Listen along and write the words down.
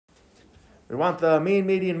We want the mean,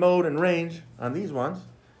 median, mode, and range on these ones.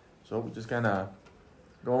 So we just kind of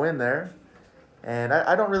go in there. And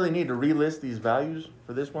I don't really need to relist these values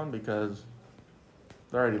for this one because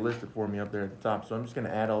they're already listed for me up there at the top. So I'm just going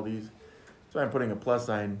to add all these. So I'm putting a plus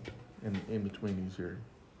sign in between these here.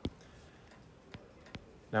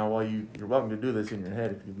 Now, while you're welcome to do this in your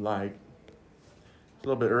head if you'd like. It's a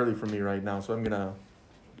little bit early for me right now, so I'm going to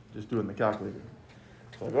just do it in the calculator.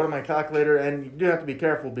 So I go to my calculator, and you do have to be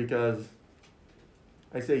careful because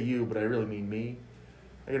I say you, but I really mean me.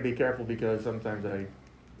 I got to be careful because sometimes I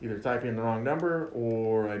either type in the wrong number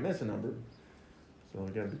or I miss a number. So I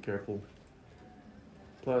got to be careful.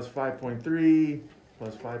 Plus 5.3,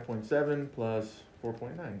 plus 5.7, plus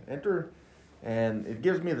 4.9. Enter, and it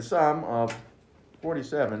gives me the sum of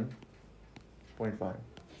 47.5.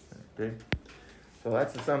 Okay, so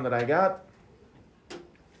that's the sum that I got.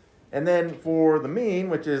 And then for the mean,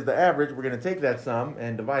 which is the average, we're going to take that sum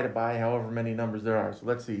and divide it by however many numbers there are. So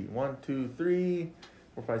let's see, 1, 2, 3,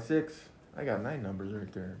 4, 5, 6. I got 9 numbers right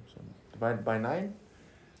there. So divided by 9.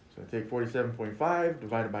 So I take 47.5,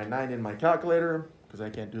 divided by 9 in my calculator, because I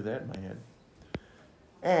can't do that in my head.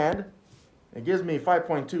 And it gives me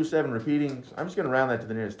 5.27 repeating. So I'm just going to round that to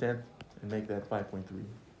the nearest tenth and make that 5.3.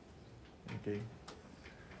 Okay.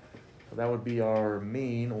 So that would be our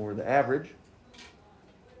mean, or the average.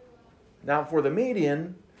 Now for the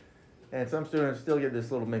median, and some students still get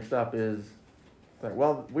this a little mixed up, is like,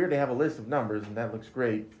 well, we already have a list of numbers and that looks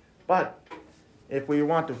great, but if we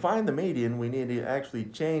want to find the median, we need to actually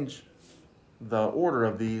change the order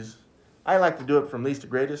of these. I like to do it from least to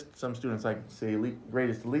greatest. Some students like to say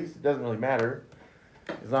greatest to least. It doesn't really matter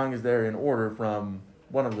as long as they're in order from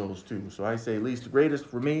one of those two. So I say least to greatest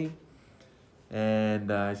for me,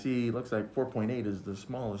 and I see looks like 4.8 is the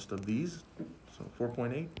smallest of these. So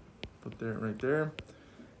 4.8. Put that right there.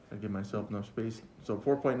 I give myself enough space. So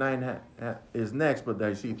 4.9 is next, but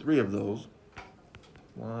I see 3 of those.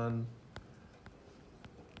 1,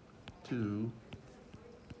 2,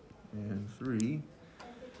 and 3.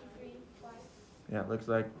 Yeah, it looks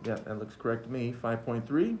like, yeah, that looks correct to me.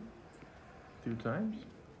 5.3, 2 times.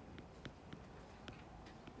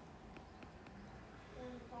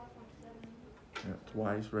 Yeah,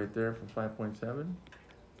 twice right there for 5.7.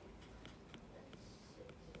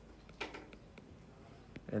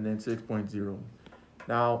 And then 6.0.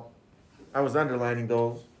 Now, I was underlining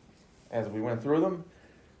those as we went through them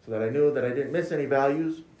so that I knew that I didn't miss any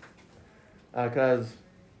values, because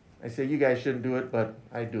I say you guys shouldn't do it, but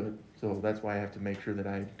I do it. So that's why I have to make sure that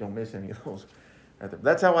I don't miss any of those.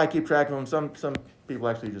 That's how I keep track of them. Some people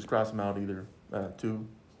actually just cross them out either 2.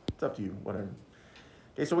 It's up to you, whatever.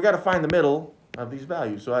 Okay, so we got to find the middle of these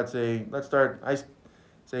values. So I'd say, let's start, I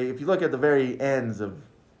say if you look at the very ends of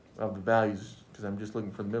the values, because I'm just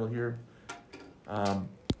looking for the middle here. I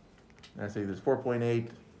say this 4.8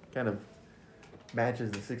 kind of matches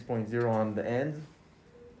the 6.0 on the ends.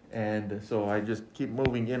 And so I just keep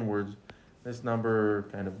moving inwards. This number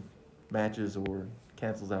kind of matches or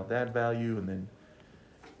cancels out that value. And then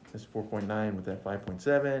this 4.9 with that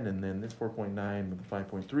 5.7. And then this 4.9 with the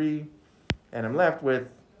 5.3. And I'm left with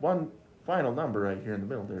one final number right here in the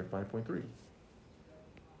middle there, 5.3.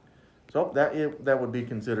 So that would be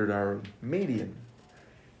considered our median.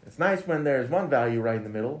 It's nice when there's one value right in the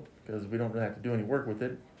middle because we don't really have to do any work with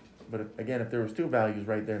it. But again, if there was 2 values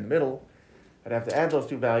right there in the middle, I'd have to add those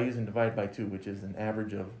 2 values and divide by 2, which is an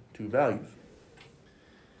average of 2 values.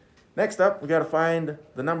 Next up, we got to find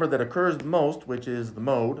the number that occurs the most, which is the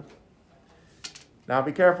mode. Now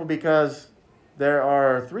be careful because there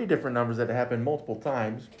are 3 different numbers that happen multiple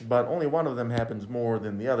times, but only one of them happens more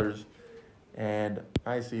than the others. And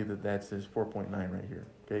I see that that says 4.9 right here,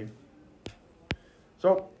 okay?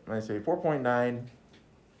 So when I say 4.9,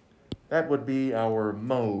 that would be our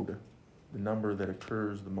mode, the number that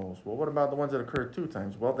occurs the most. Well, what about the ones that occur 2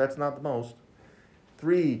 times? Well, that's not the most.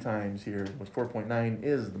 3 times here with 4.9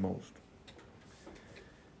 is the most.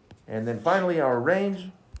 And then finally our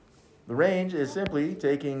range. The range is simply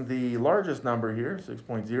taking the largest number here,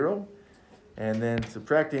 6.0, and then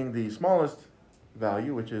subtracting the smallest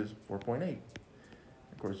value, which is 4.8.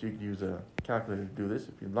 Of course, you could use a calculator to do this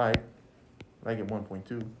if you'd like. I get 1.2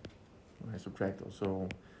 when I subtract those. So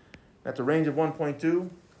that's a range of 1.2.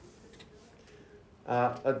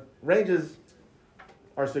 Ranges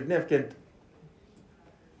are significant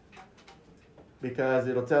because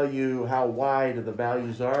it'll tell you how wide the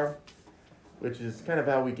values are, which is kind of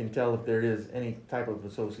how we can tell if there is any type of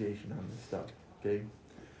association on this stuff, okay?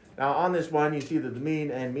 Now on this one, you see that the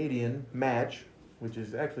mean and median match, which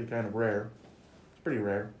is actually kind of rare. It's pretty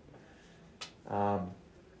rare.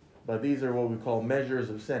 But these are what we call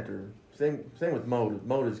measures of center Same with mode.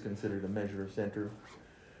 Mode is considered a measure of center.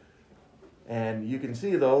 And you can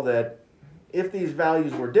see though that if these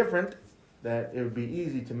values were different, that it would be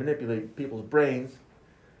easy to manipulate people's brains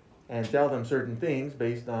and tell them certain things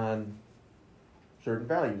based on certain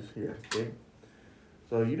values here. Okay?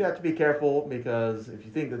 So you'd have to be careful, because if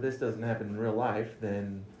you think that this doesn't happen in real life,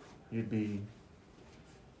 then you'd be,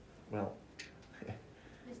 well,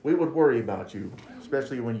 we would worry about you,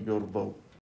 especially when you go to vote.